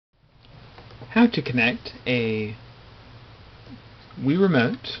how to connect a Wii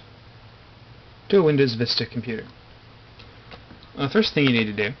Remote to a Windows Vista computer. Well, the first thing you need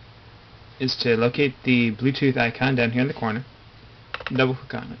to do is to locate the Bluetooth icon down here in the corner, double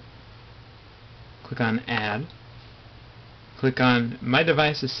click on it, click on Add, click on My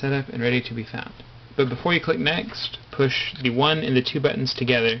device is set up and ready to be found. But before you click Next, push the 1 and the 2 buttons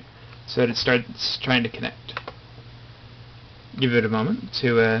together so that it starts trying to connect. Give it a moment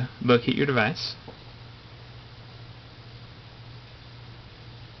to locate your device.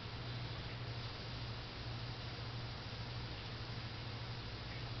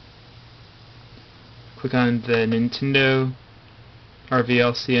 Click on the Nintendo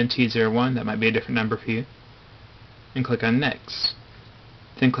RVLCNT01, that might be a different number for you, and click on Next.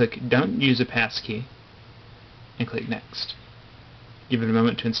 Then click Don't Use a Passkey and click Next. Give it a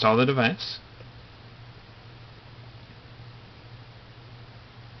moment to install the device.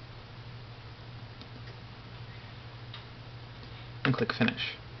 And click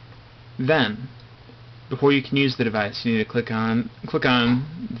Finish. Then, before you can use the device, you need to click on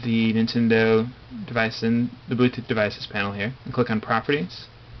the Nintendo device in the Bluetooth devices panel here, and click on Properties.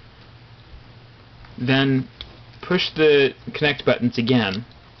 Then push the Connect buttons again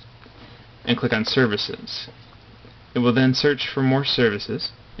and click on Services. It will then search for more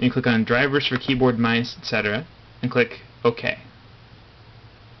services, and you click on Drivers for keyboard, mice, etc., and click OK.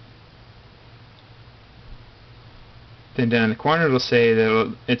 Then down in the corner it will say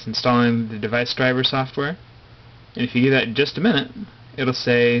that it's installing the device driver software, and if you give that just a minute, it'll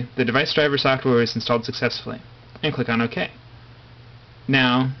say the device driver software is installed successfully, and click on OK.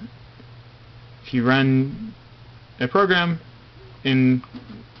 Now, if you run a program in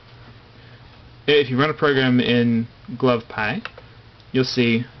GlovePy, you'll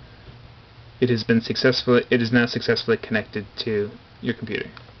see it is now successfully connected to your computer.